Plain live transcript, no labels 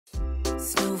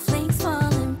Snowflakes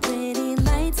falling, pretty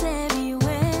lights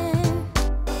everywhere.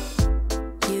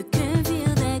 You can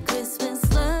feel that Christmas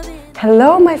love. Hello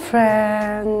my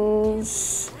friends,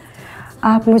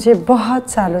 आप मुझे बहुत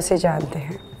सालों से जानते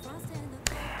हैं।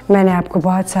 मैंने आपको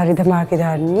बहुत सारी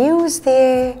धमाकेदार न्यूज़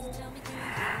दिए,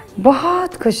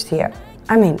 बहुत कुछ दिया।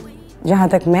 I mean, जहाँ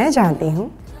तक मैं जानती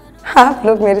हूँ आप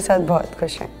लोग मेरे साथ बहुत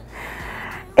खुश हैं।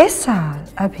 इस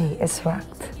साल अभी इस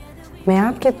वक्त मैं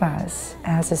आपके पास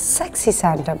एज ए सेक्सी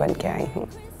सांता बन के आई हूँ।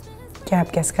 क्या आप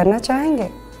गेस करना चाहेंगे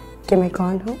कि मैं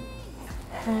कौन हूँ?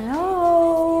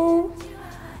 हेलो,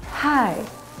 हाय,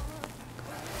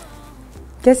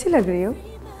 कैसी लग रही हो?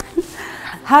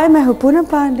 हाय, मैं हूँ पूनम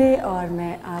पांडे और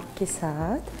मैं आपके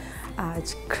साथ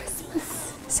आज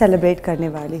क्रिसमस सेलिब्रेट करने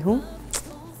वाली हूँ।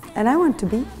 And I want to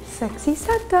be sexy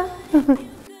Santa.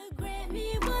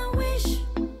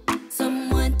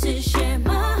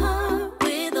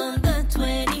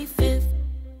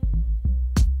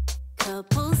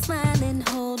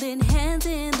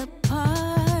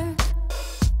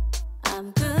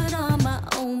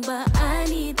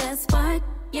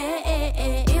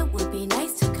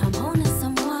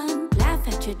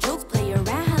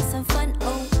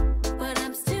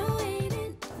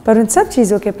 पर उन सब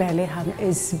चीज़ों के पहले हम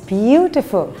इस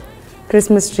ब्यूटीफुल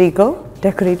क्रिसमस ट्री को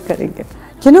डेकोरेट करेंगे।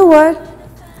 यू नो व्हाट,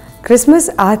 क्रिसमस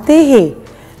आते ही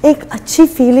एक अच्छी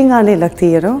फीलिंग आने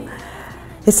लगती है, नो?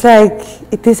 इट्स लाइक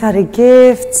इतने सारे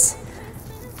गिफ्ट्स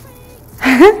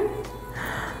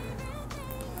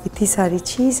इतनी सारी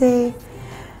चीज़ें।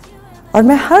 और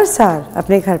मैं हर साल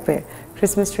अपने घर पे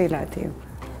क्रिसमस ट्री लाती हूँ।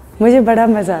 मुझे बड़ा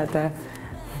मज़ा आता है।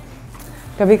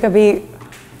 कभी कभी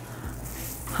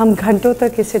हम घंटों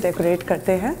तक इसे डेकोरेट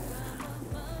करते हैं।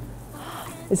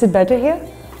 Is it better here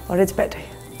or it's better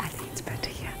here? I think it's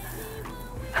better here.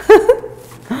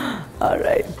 All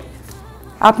right.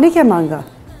 आपने क्या मांगा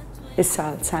इस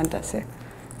साल सांता से?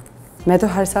 मैं तो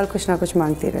हर साल कुछ ना कुछ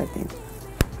मांगती रहती हूँ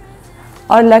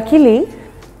और लकीली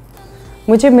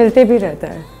मुझे मिलते भी रहता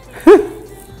है।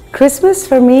 क्रिसमस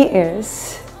फॉर मी इज,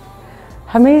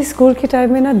 हमें स्कूल के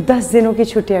टाइम में ना 10 दिनों की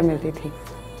छुट्टियाँ मिलती थी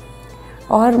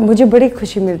और मुझे बड़ी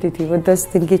खुशी मिलती थी वो 10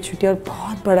 दिन की छुट्टी। और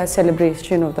बहुत बड़ा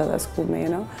सेलिब्रेशन होता था स्कूल में, you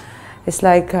know. It's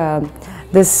like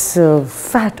this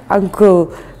fat uncle,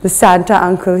 the Santa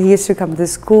uncle, he used to come to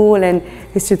school and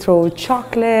used to throw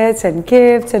chocolates and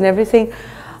gifts and everything.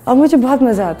 और मुझे बहुत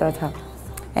मज़ा आता था।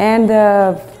 एंड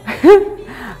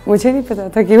मुझे नहीं पता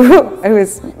था कि वो I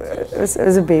was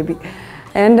a baby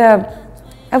and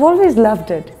I always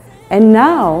loved it. And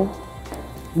now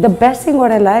the best thing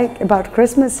what I like about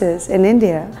Christmas is in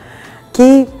India कि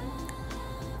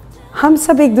हम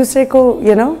सब एक दूसरे को,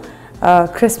 you know,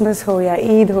 Christmas हो या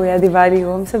ईद हो या दिवाली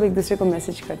हो, हम सब एक दूसरे को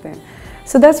मैसेज करते हैं।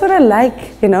 So that's what I like,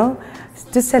 you know,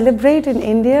 to celebrate in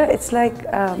India. It's like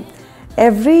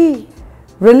every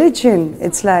religion,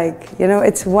 it's like, you know,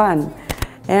 it's one.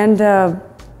 And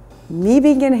me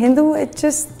being a Hindu, it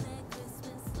just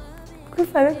कोई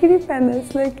फर्क ही नहीं पैदा।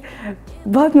 It's like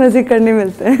बहुत मज़े करने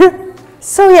मिलते हैं।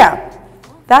 So yeah,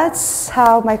 that's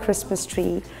how my Christmas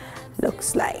tree looks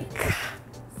like.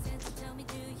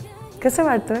 कैसा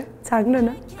वाटता है? सांग लो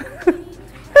ना।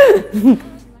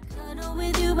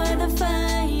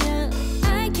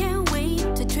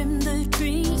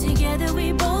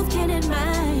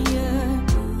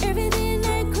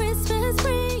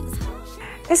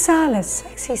 इस साल है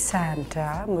सेक्सी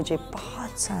सांता, मुझे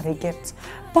बहुत सारे गिफ्ट्स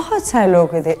बहुत सारे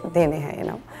लोगों को देने हैं, you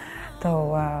know. तो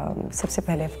सबसे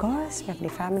पहले ऑफ कोर्स मैं अपनी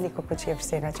फैमिली को कुछ गिफ्ट्स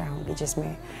देना चाहूँगी,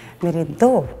 जिसमें मेरे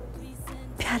 2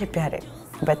 प्यारे प्यारे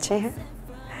बच्चे हैं,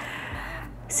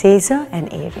 सीज़र एंड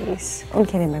एरीज।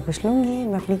 उनके लिए मैं कुछ लूँगी।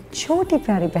 मैं अपनी छोटी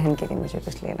प्यारी बहन के लिए मुझे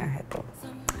कुछ लेना है तो।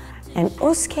 एंड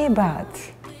उसके बाद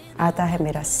आता है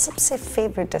मेरा सबसे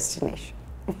favourite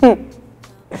destination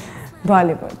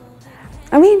Bollywood.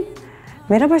 I mean,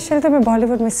 मेरा बस चलता है मैं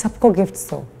बॉलीवुड में सबको गिफ्ट्स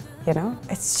दूँ, you know.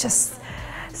 It's just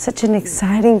such an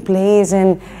exciting place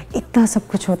and इतना सब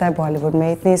कुछ होता है बॉलीवुड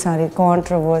में, इतनी सारी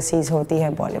कॉन्ट्रोवर्सीज होती है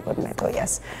बॉलीवुड में। तो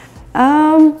यस,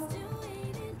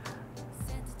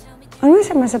 उनमें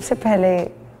से मैं सबसे पहले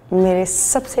मेरे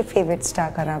सबसे फेवरेट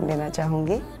स्टार का नाम लेना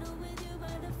चाहूँगी,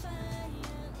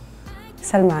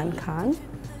 Salman Khan.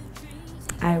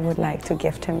 I would like to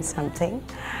gift him something.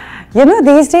 You know,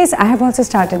 these days I have also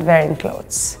started wearing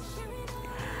clothes.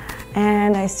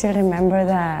 And I still remember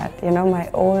that, you know, my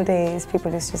old days,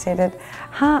 people used to say that,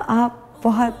 हाँ आप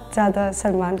बहुत ज़्यादा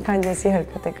सलमान खान जैसी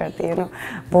हरकतें करती है, you know,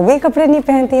 वो भी कपड़े नहीं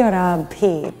पहनती और आप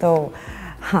भी। तो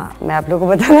हाँ, मैं आप लोगों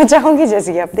को बताना चाहूँगी,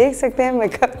 जैसे कि आप देख सकते हैं, मैं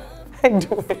I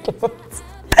do wear clothes.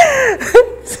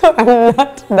 So I'm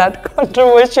not that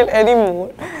controversial anymore.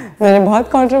 मैंने बहुत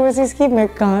controversies की, मैं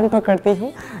कान पकड़ती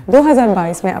हूँ.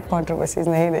 2022 में आप controversies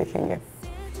नहीं देखेंगे.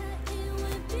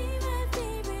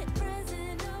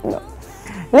 No.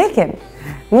 लेकिन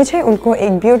मुझे उनको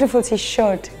एक beautiful सी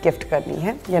shirt gift करनी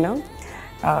है, you know.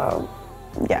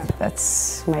 Yeah,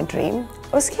 that's my dream.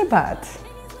 उसके बाद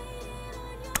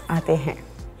आते हैं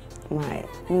my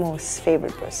most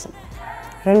favorite person,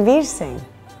 Ranveer Singh.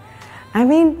 I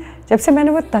mean, जब से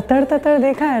मैंने वो ततर ततर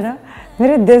देखा है ना,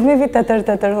 मेरे दिल में भी ततर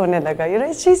ततर होने लगा. You know,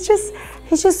 he's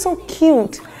just so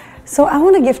cute. So I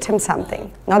want to gift him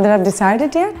something. Not that I've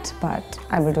decided yet, but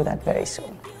I will do that very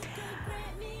soon.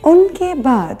 उनके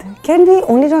बाद, can we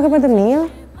only talk about the male?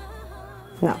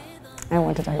 No, I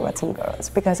want to talk about some girls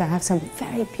because I have some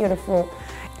very beautiful.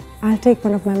 I'll take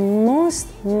one of my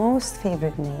most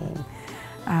favorite name,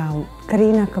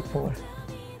 Kareena Kapoor.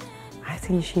 I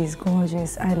think she's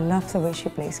gorgeous. I love the way she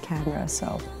plays camera,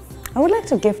 so I would like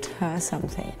to gift her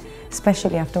something,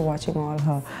 especially after watching all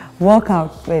her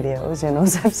workout videos, you know.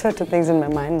 So I have certain things in my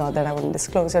mind, not that I wouldn't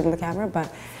disclose it on the camera,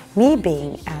 but me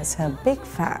being as her big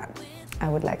fan, I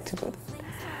would like to do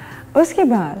that. उसके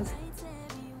बाद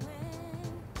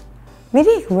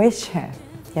मेरी एक wish है,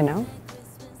 you know,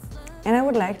 and I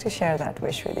would like to share that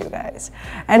wish with you guys.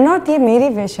 And not ये मेरी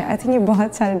wish है, I think ये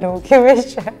बहुत सारे लोगों की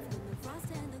wish है.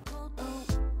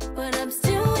 But I'm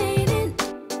still waiting.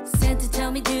 Santa, tell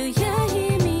me, do you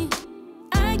hear me?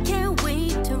 I can't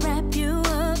wait to wrap you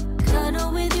up,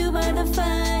 cuddle with you by the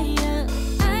fire.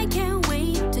 I can't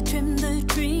wait to trim the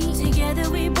tree. Together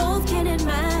we both can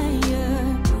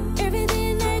admire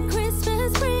everything that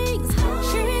Christmas brings.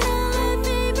 Sharing all our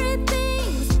favorite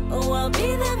things. Oh, I'll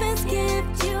be the best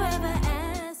gift you ever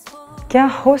asked for. क्या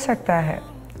हो सकता है?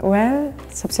 Well,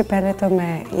 सबसे पहले तो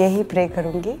मैं यही pray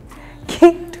करूँगी कि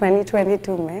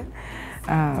 2022 में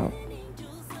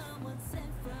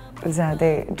ज़्यादा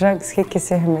ड्रग्स के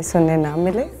किस्से हमें सुनने ना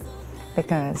मिले,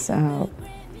 because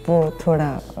वो थोड़ा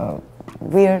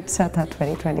weird सा था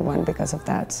 2021 because of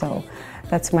that. So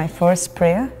that's my first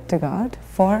prayer to God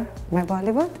for my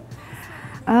Bollywood.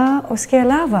 उसके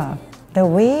अलावा the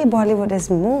way Bollywood is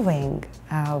moving,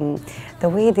 the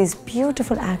way these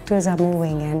beautiful actors are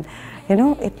moving, and you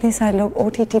know, इतने सारे लोग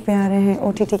OTT पे आ रहे हैं,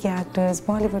 OTT के actors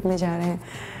Bollywood में जा रहे हैं,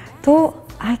 तो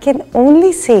I can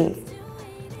only see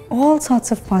all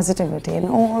sorts of positivity and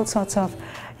all sorts of,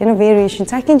 you know,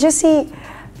 variations. I can just see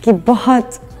कि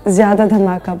बहुत ज़्यादा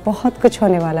धमाका, बहुत कुछ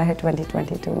होने वाला है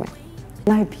 2022 में.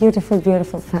 My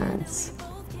beautiful fans,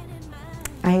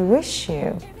 I wish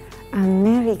you a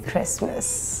Merry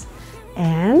Christmas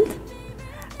and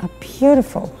a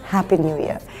beautiful Happy New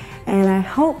Year. And I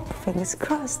hope, fingers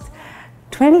crossed,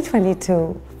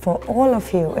 2022 for all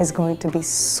of you is going to be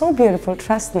so beautiful.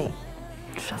 Trust me.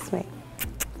 Trust me.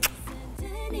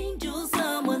 An angel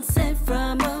someone sent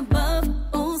from